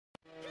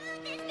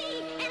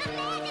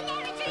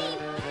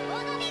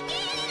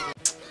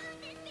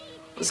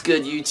What's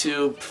good,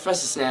 YouTube?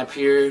 Professor Snap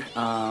here.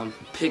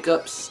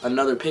 Pickups,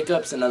 another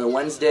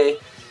Wednesday.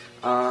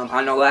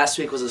 I know last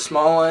week was a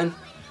small one,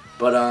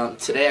 but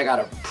today I got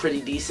a pretty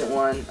decent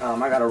one.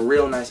 I got a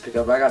real nice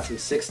pickup. I got some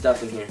sick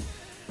stuff in here.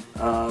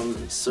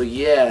 So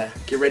yeah,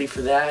 get ready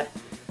for that.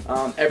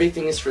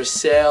 Everything is for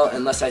sale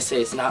unless I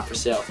say it's not for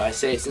sale. If I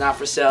say it's not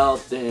for sale,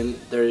 then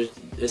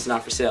it's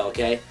not for sale,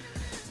 okay?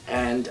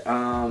 And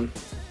oh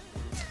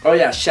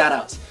yeah,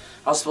 shoutouts.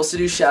 I was supposed to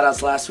do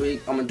shoutouts last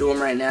week. I'm gonna do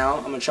them right now.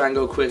 I'm gonna try and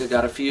go quick. I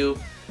got a few.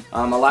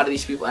 A lot of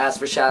these people asked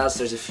for shoutouts.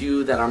 There's a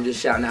few that I'm just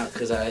shouting out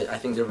because I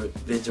think their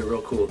vids are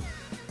real cool.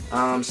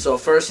 So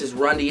first is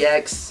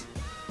RunDX,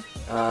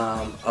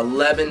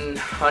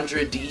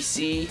 1100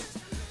 DC,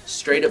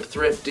 straight up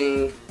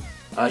thrifting.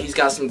 He's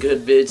got some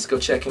good vids. Go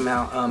check him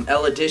out.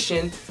 L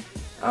Edition.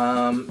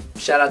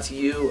 Shout out to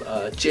you,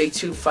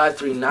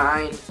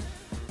 J2539,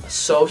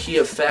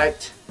 Sohi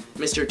Effect,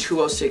 Mr.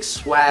 206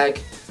 Swag.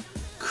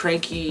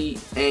 Cranky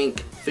Ink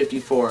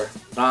 54.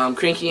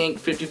 Cranky Ink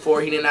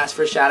 54, he didn't ask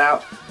for a shout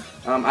out.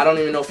 I don't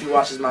even know if he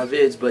watches my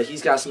vids, but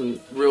he's got some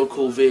real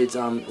cool vids,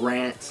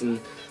 rants and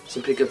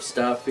some pickup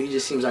stuff. He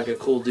just seems like a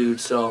cool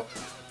dude, so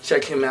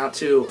check him out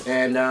too.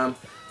 And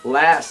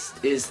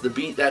last is the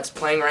beat that's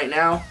playing right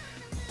now,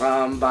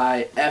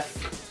 by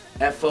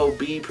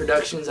F.W.D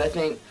Productions, I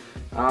think.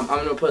 I'm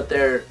gonna put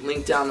their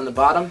link down in the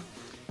bottom.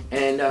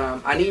 And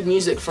I need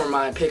music for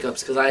my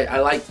pickups because I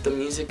like the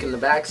music in the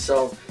back.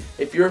 So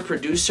if you're a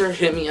producer,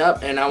 hit me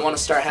up, and I want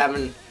to start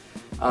having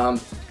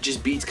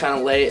just beats kind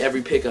of lay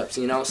every pickups,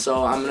 you know.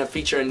 So I'm gonna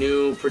feature a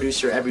new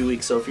producer every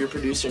week. So if you're a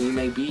producer and you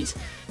make beats,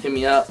 hit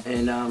me up,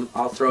 and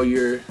I'll throw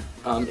your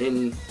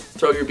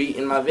beat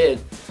in my vid.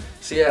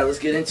 So yeah, let's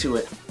get into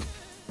it.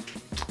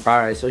 All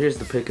right, so here's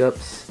the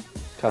pickups.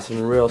 Got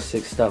some real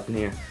sick stuff in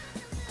here.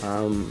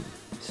 Some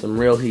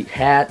real heat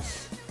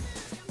hats.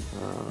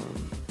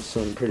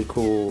 Some pretty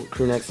cool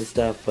Crewnecks and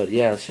stuff. But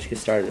yeah, let's just get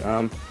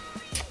started.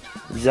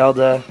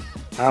 Zelda.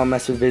 I don't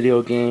mess with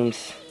video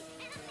games.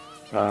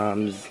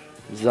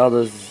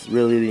 Zelda's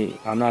really,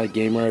 I'm not a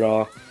gamer at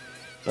all,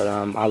 but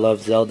I love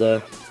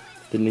Zelda,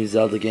 the new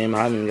Zelda game.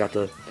 I haven't even got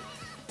to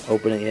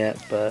open it yet,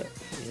 but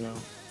you know,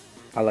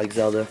 I like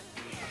Zelda.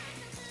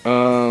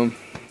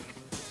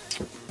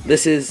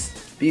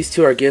 These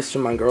two are gifts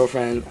from my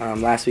girlfriend.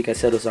 Last week I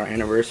said it was our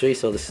anniversary,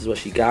 so this is what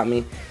she got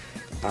me.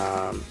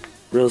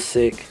 Real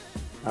sick.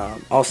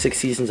 All 6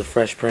 seasons of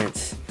Fresh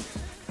Prince.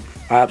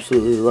 I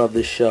absolutely love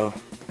this show.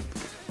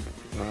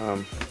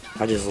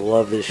 I just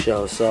love this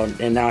show. So,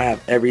 and now I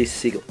have every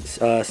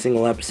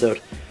single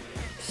episode.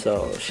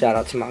 So shout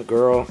out to my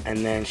girl.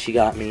 And then she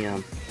got me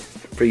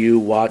for you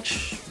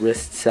watch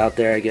wrists out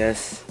there, I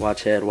guess.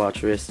 Watch head,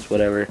 watch wrists,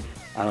 whatever.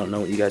 I don't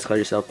know what you guys call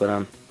yourself, but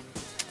I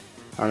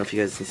don't know if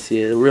you guys can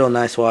see it. A real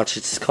nice watch.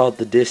 It's called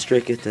the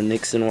District. It's a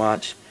Nixon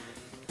watch.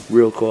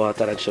 Real cool. I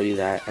thought I'd show you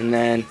that. And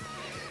then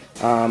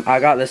I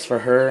got this for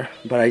her,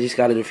 but I just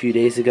got it a few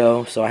days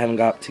ago, so I haven't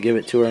got to give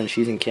it to her, and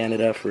she's in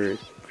Canada for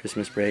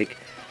Christmas break.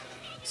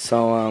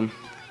 So,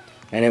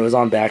 and it was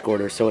on back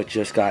order, so it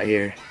just got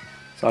here.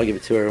 So I'll give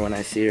it to her when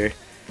I see her.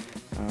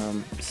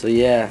 So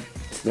yeah,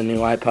 it's the new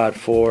iPod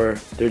 4,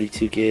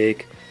 32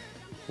 gig,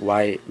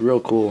 white, real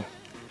cool.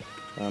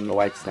 The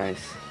white's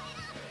nice.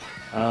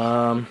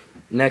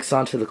 Next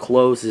onto the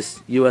clothes,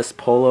 this US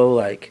Polo,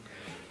 like,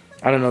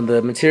 I don't know,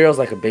 the material's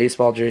like a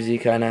baseball jersey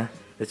kinda.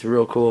 It's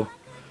real cool.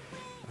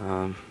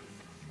 Thought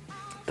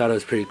it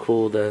was pretty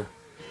cool.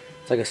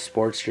 It's like a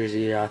sports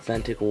jersey,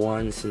 authentic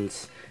one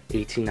since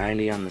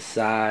 1890 on the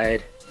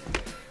side.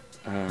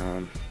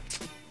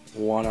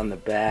 One on the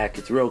back.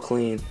 It's real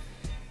clean.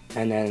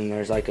 And then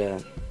there's like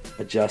a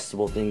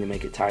adjustable thing to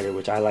make it tighter,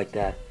 which I like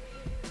that,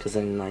 because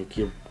then like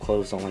your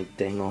clothes don't like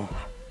dangle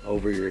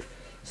over your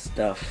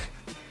stuff.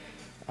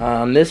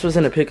 This was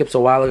in the pickups a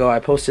while ago. I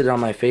posted it on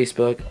my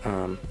Facebook.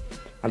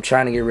 I'm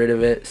trying to get rid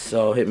of it,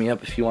 so hit me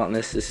up if you want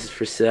this. This is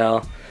for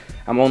sale.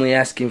 I'm only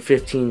asking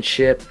 $15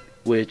 ship,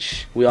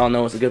 which we all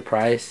know is a good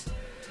price,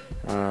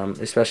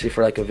 especially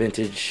for like a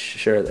vintage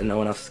shirt that no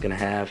one else is gonna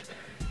have.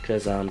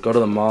 Because go to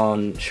the mall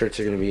and shirts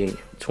are gonna be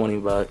 20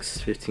 bucks,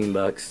 15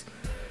 bucks.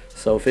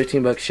 So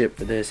 15 bucks ship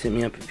for this. Hit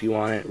me up if you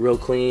want it. Real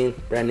clean,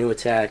 brand new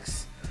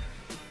attacks.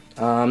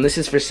 This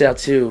is for sale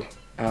too.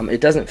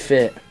 It doesn't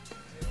fit.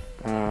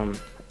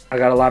 I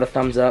got a lot of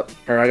thumbs up,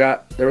 or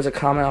there was a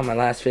comment on my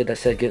last vid that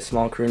said get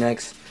small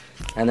crewnecks,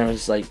 and there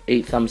was like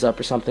 8 thumbs up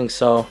or something.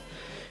 So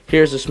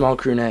here's a small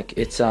crewneck.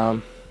 It's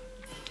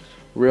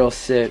real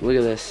sick. Look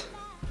at this.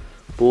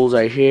 Bulls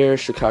right here,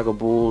 Chicago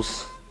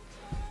Bulls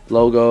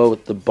logo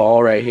with the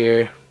ball right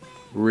here.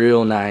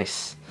 Real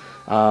nice.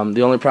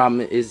 The only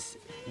problem is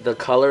the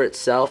color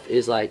itself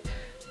is like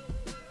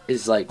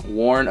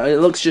worn. It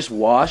looks just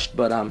washed,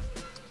 but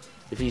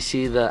if you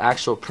see the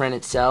actual print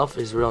itself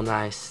is real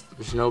nice.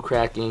 There's no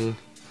cracking.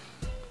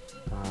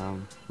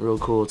 Real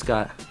cool. It's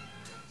got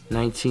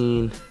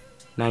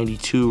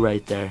 1992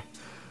 right there.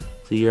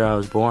 It's the year I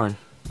was born.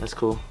 That's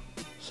cool.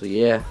 So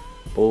yeah,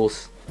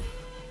 Bulls.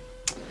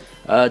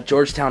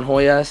 Georgetown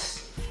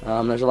Hoyas.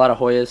 There's a lot of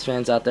Hoyas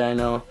fans out there, I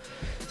know.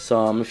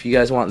 So if you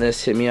guys want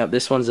this, hit me up.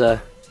 This one's a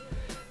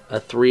a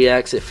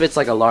 3X. It fits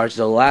like a large.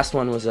 The last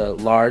one was a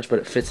large, but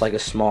it fits like a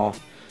small.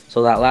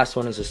 So that last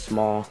one is a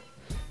small,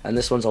 and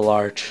this one's a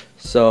large.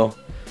 So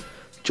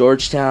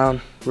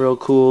Georgetown, real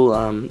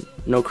cool.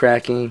 No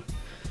cracking.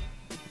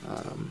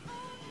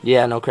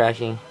 Yeah, no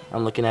cracking.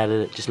 I'm looking at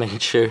it, just making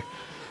sure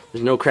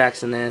there's no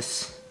cracks in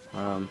this.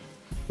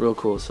 Real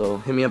cool. So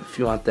hit me up if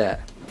you want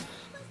that.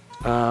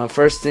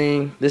 First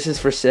thing, this is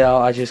for sale.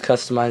 I just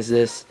customized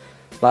this.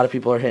 A lot of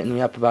people are hitting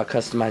me up about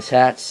customized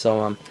hats,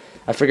 so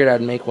I figured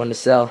I'd make one to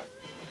sell.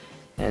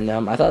 And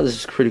I thought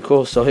this was pretty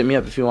cool, so hit me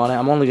up if you want it.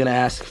 I'm only gonna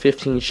ask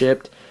 15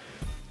 shipped,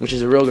 which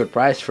is a real good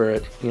price for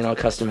it. You know, a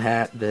custom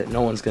hat that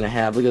no one's gonna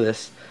have. Look at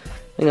this. I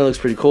think it looks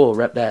pretty cool.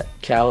 Rep that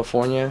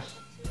California.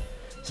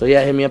 So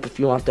yeah, hit me up if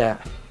you want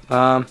that.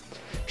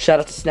 Shout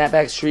out to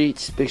Snapback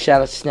Streets. Big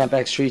shout out to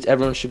Snapback Streets.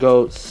 Everyone should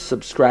go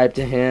subscribe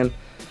to him.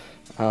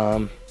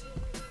 My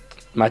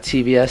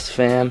TVS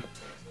fam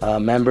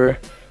member.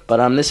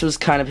 But this was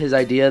kind of his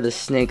idea, the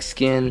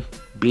snakeskin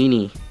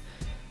beanie.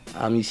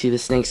 You see the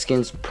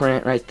snakeskin's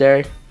print right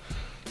there.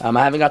 I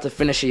haven't got to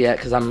finish it yet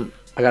because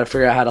I gotta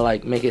figure out how to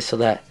like make it so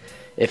that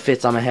it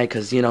fits on my head,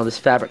 because you know this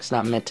fabric's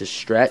not meant to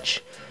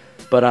stretch.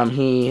 But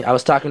I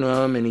was talking to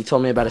him and he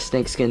told me about a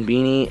snakeskin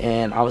beanie,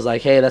 and I was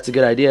like, hey, that's a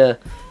good idea.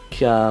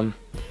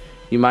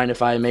 You mind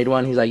if I made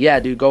one? He's like, yeah,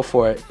 dude, go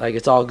for it. Like,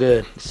 it's all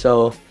good.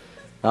 So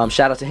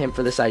shout out to him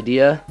for this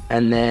idea.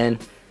 And then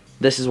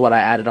this is what I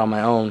added on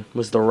my own,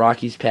 was the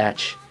Rockies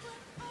patch.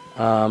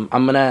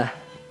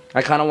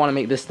 I kind of want to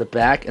make this the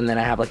back, and then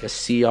I have like a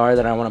CR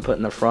that I want to put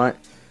in the front,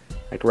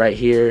 like right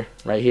here,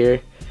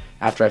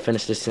 after I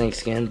finish the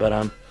snakeskin. But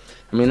I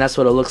mean, that's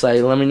what it looks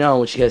like. Let me know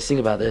what you guys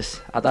think about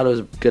this. I thought it was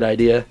a good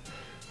idea.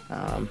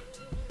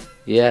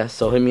 Yeah,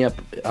 so hit me up,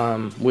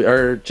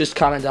 or just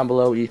comment down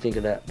below what you think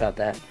of about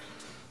that.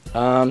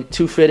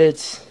 Two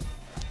fitteds.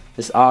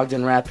 This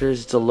Ogden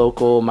Raptors. It's a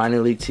local minor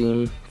league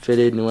team.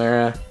 Fitted, New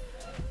Era.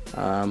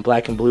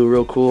 Black and blue,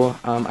 real cool.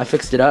 I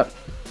fixed it up.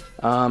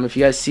 If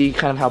you guys see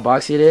kind of how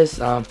boxy it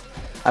is,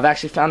 I've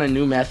actually found a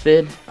new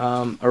method,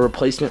 a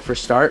replacement for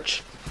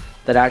starch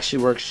that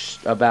actually works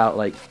about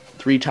like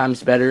 3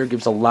 times better.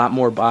 Gives a lot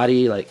more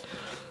body. Like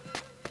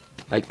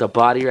the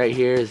body right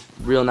here is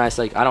real nice.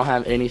 Like, I don't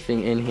have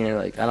anything in here.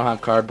 Like, I don't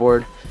have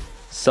cardboard.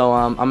 So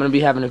I'm gonna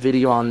be having a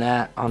video on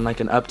that, on like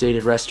an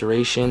updated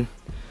restoration,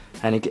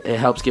 and it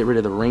helps get rid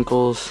of the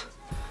wrinkles.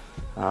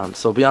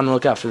 So be on the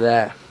lookout for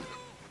that.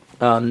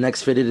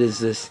 Next fitted is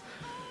this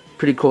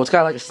pretty cool. It's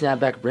got like a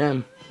snapback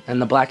brim,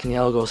 and the black and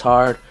yellow goes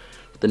hard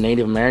with the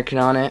Native American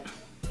on it.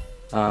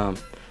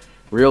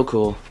 Real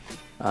cool.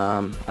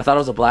 I thought it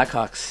was a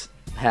Blackhawks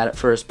hat at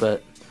first,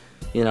 but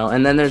you know,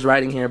 and then there's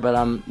writing here,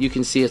 but you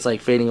can see it's like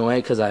fading away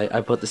because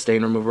I put the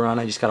stain remover on.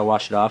 I just gotta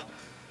wash it off.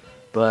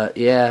 But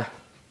yeah,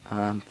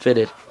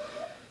 fitted.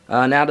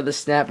 Now to the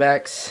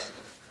snapbacks.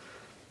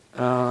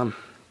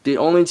 The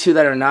only 2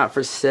 that are not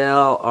for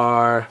sale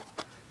are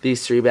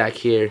these 3 back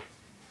here.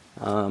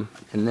 And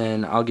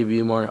then I'll give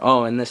you more.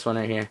 Oh, and this one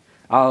right here.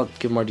 I'll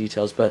give more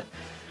details. But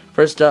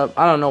first up,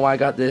 I don't know why I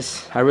got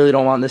this. I really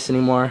don't want this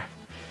anymore.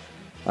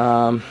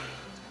 I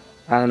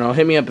don't know.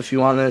 Hit me up if you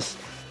want this.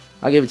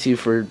 I'll give it to you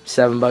for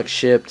 $7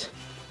 shipped.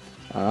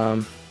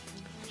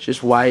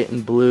 Just white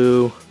and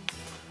blue.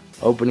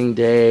 Opening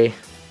day.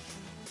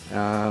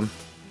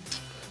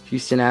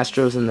 Houston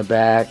Astros in the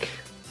back.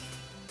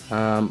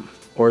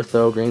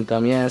 Ortho, green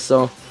thumb. Yeah,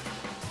 so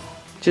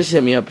just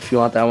hit me up if you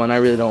want that one. I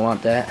really don't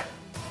want that.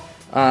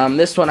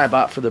 This one I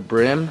bought for the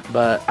brim,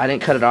 but I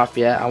didn't cut it off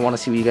yet. I want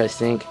to see what you guys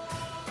think.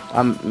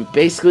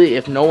 Basically,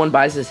 if no one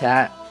buys this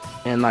hat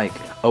in like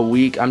a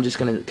week, I'm just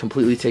going to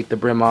completely take the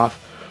brim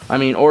off. I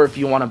mean, or if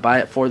you want to buy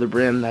it for the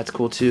brim, that's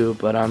cool too.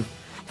 But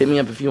hit me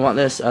up if you want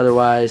this.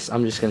 Otherwise,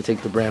 I'm just going to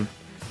take the brim.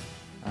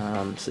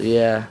 So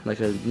yeah, like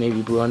a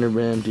navy blue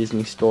underbrim,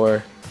 Disney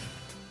store.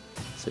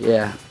 So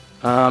yeah.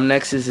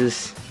 Next is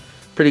this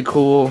pretty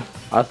cool,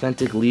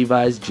 authentic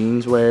Levi's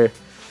jeans wear.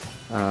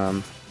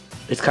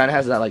 It kind of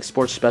has that like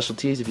sports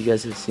specialties. If you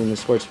guys have seen the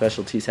sports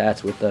specialties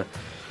hats with the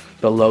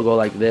logo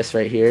like this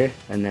right here,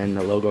 and then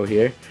the logo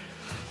here.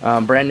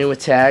 Brand new with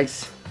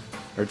tags,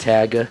 or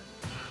tag.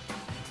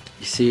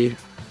 You see,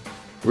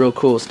 real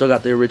cool. Still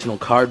got the original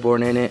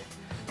cardboard in it.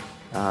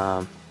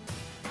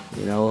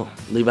 You know,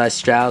 Levi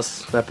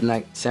Strauss, repping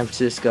like San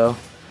Francisco.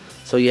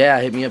 So yeah,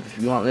 hit me up if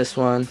you want this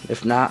one.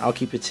 If not, I'll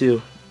keep it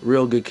too.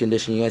 Real good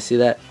condition. You guys see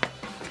that?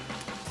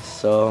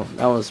 So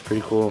that was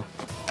pretty cool.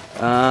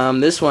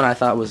 This one I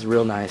thought was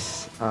real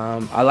nice.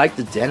 I like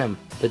the denim.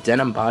 The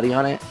denim body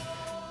on it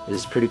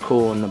is pretty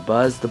cool. And the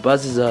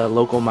Buzz is a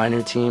local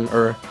minor team,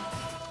 or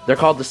they're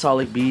called the Salt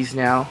Lake Bees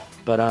now.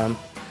 But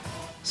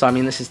so I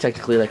mean, this is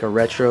technically like a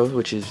retro,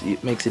 which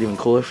makes it even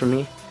cooler for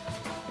me.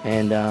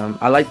 And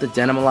I like the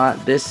denim a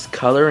lot. This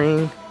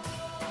coloring,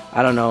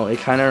 I don't know. It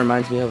kind of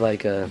reminds me of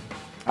like a,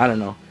 I don't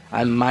know.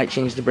 I might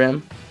change the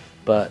brim,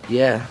 but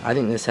yeah, I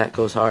think this hat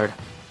goes hard.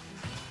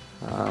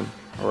 I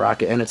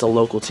rock it, and it's a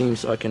local team,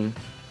 so I can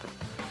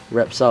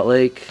rep Salt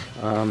Lake.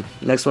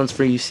 Next one's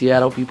for you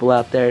Seattle people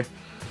out there.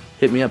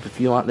 Hit me up if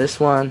you want this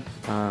one.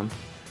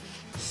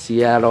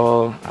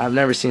 Seattle. I've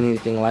never seen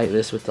anything like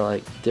this with the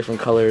like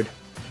different colored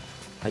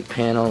like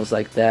panels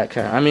like that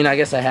kind of. I mean, I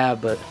guess I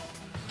have, but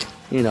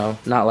you know,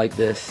 not like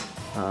this.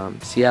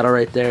 Seattle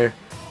right there.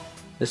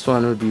 This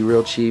one would be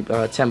real cheap.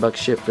 10 bucks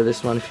ship for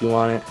this one if you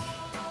want it.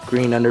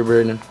 Green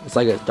Underbird. It's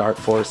like a dark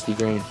foresty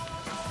green,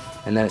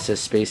 and then it says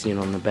Space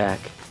Needle on the back.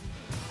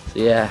 So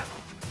yeah,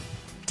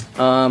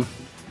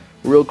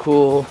 real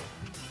cool.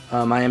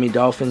 Miami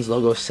Dolphins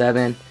logo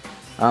 7.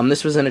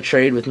 This was in a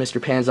trade with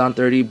Mr. Panzon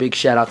 30. Big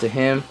shout out to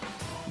him,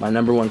 my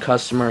 #1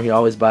 customer. He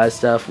always buys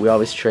stuff. We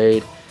always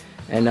trade,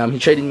 and he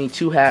traded me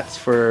 2 hats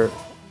for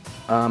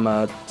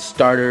a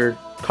starter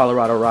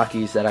Colorado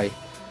Rockies that I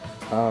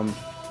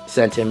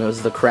sent him. It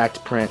was the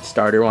cracked print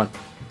starter one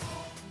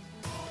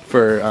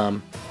for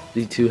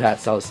the 2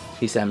 hats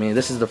he sent me.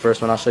 This is the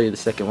first one. I'll show you the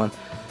second one.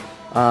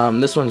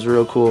 This one's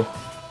real cool.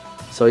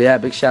 So yeah,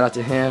 big shout out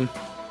to him.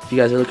 If you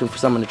guys are looking for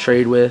someone to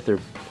trade with or,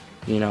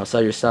 you know,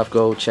 sell your stuff,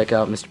 go check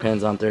out Mr.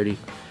 Panzon 30.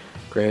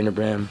 Gray under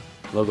brim,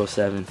 logo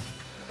 7.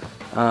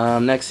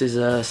 Next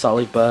is Salt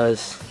Lake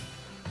Buzz.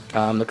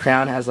 The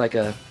crown has like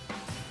a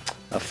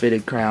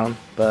fitted crown,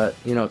 but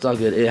you know, it's all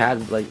good. It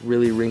had like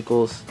really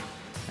wrinkles,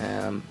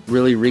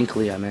 really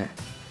wrinkly I meant,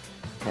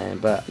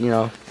 but you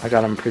know, I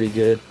got them pretty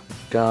good.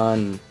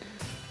 Gun,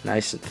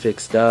 nice and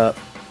fixed up,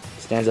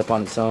 stands up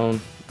on its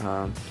own.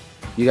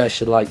 You guys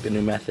should like the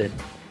new method.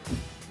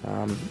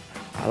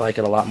 I like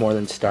it a lot more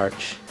than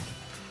starch,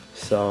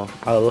 so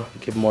I'll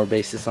give more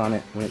basis on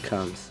it when it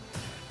comes.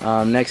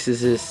 Next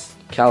is this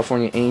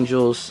California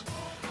Angels.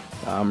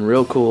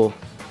 Real cool.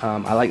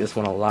 I like this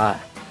one a lot.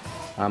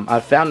 I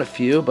found a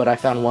few, but I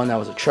found one that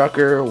was a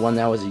trucker, one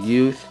that was a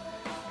youth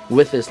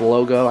with this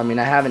logo. I mean,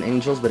 I have an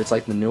Angels, but it's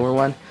like the newer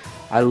one.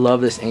 I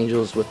love this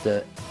Angels with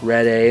the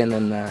red A and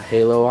then the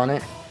halo on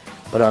it.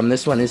 But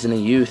this one isn't a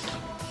youth.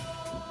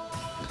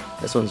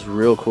 This one's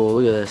real cool.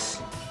 Look at this.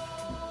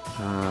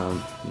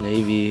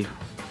 Navy,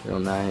 real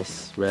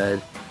nice.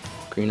 Red,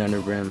 green under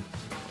brim.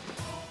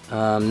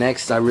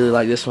 Next, I really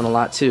like this one a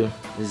lot too.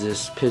 Is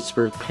this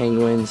Pittsburgh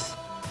Penguins.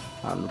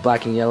 The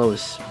black and yellow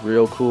is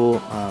real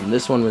cool.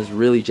 This one was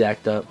really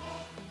jacked up,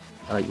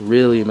 like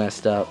really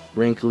messed up,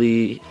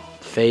 wrinkly,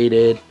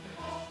 faded,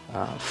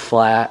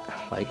 flat,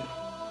 like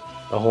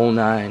the whole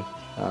 9.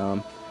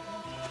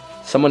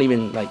 Someone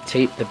even like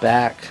taped the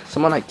back.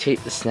 Someone like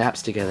taped the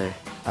snaps together.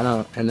 I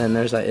don't. And then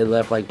there's like it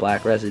left like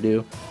black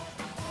residue.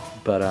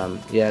 But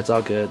yeah, it's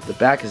all good. The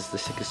back is the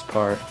sickest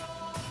part.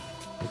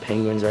 The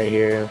penguins right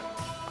here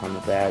on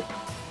the back.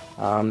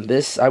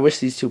 I wish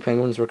these 2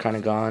 penguins were kind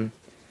of gone.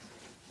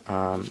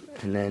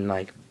 And then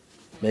like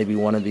maybe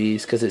one of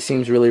these, because it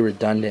seems really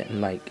redundant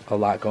and like a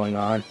lot going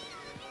on.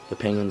 The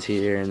penguins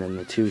here, and then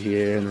the 2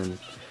 here, and then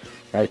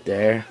right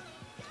there.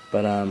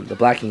 But the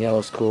black and yellow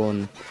is cool,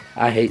 and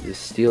I hate the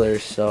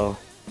Steelers, so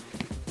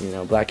you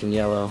know, black and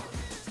yellow.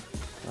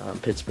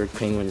 Pittsburgh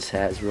Penguins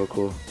hat is real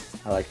cool.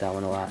 I like that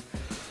one a lot.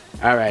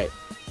 Alright,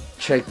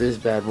 check this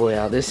bad boy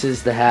out. This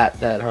is the hat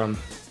that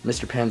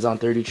Mr. Panzon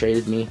 30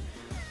 traded me.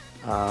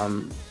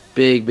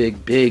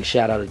 Big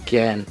shout out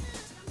again,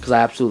 because I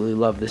absolutely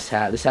love this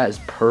hat. This hat is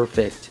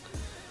perfect.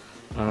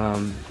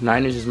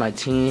 Niners is my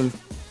team,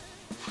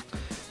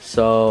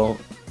 so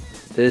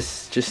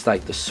this just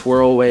like the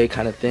swirl away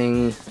kind of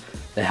thing,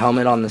 the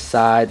helmet on the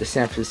side, the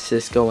San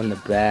Francisco in the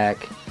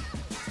back,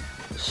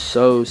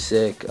 so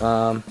sick.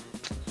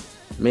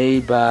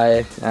 Made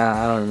by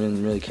I don't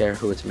even really care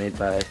who it's made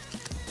by.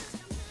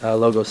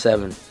 Logo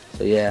 7.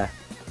 So yeah,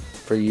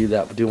 for you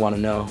that do want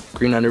to know,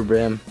 green under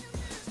brim,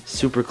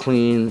 super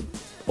clean,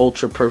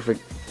 ultra perfect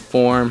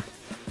form.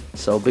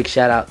 So big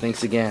shout out,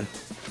 thanks again.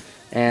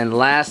 And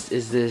last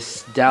is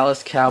this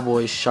Dallas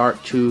Cowboys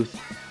shark tooth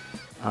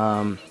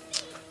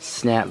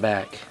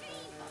snapback,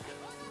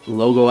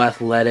 logo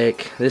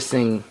athletic. This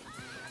thing,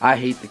 I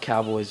hate the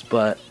Cowboys,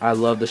 but I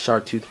love the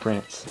shark tooth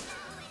prints.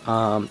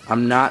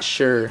 I'm not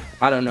sure,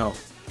 I don't know.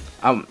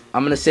 I'm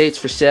gonna say it's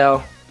for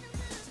sale.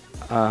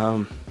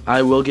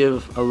 I will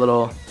give a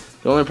little.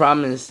 The only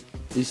problem is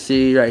you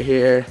see right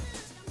here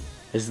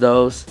is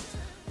those,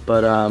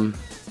 but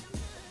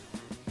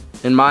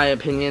in my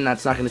opinion,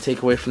 that's not going to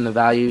take away from the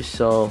value.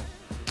 So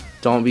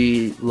don't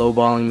be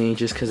lowballing me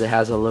just because it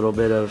has a little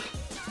bit of,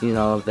 you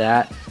know, of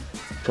that.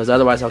 Because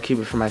otherwise, I'll keep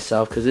it for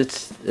myself. Because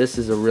this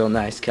is a real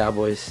nice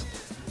Cowboys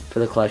for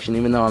the collection.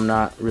 Even though I'm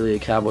not really a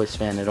Cowboys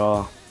fan at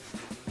all,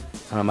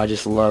 I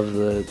just love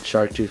the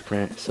shark tooth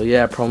print. So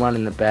yeah, Promon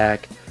in the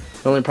back.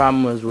 The only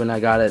problem was when I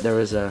got it, there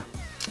was a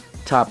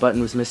top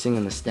button was missing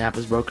and the snap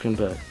was broken,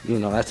 but you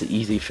know, that's an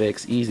easy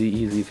fix,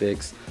 easy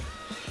fix.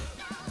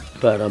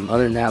 But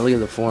other than that, look at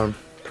the form,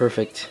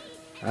 perfect.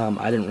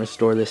 I didn't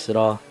restore this at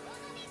all.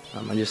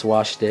 I just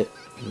washed it.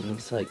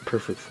 It's like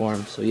perfect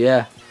form. So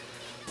yeah,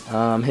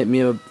 hit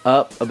me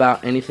up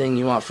about anything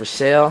you want for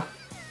sale.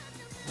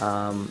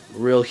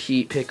 Real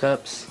heat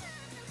pickups.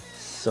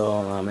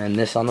 So and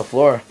this on the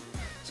floor.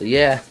 So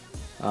yeah,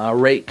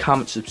 rate,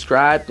 comment,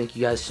 subscribe. Thank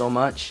you guys so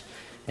much.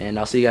 And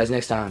I'll see you guys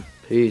next time.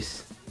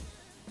 Peace.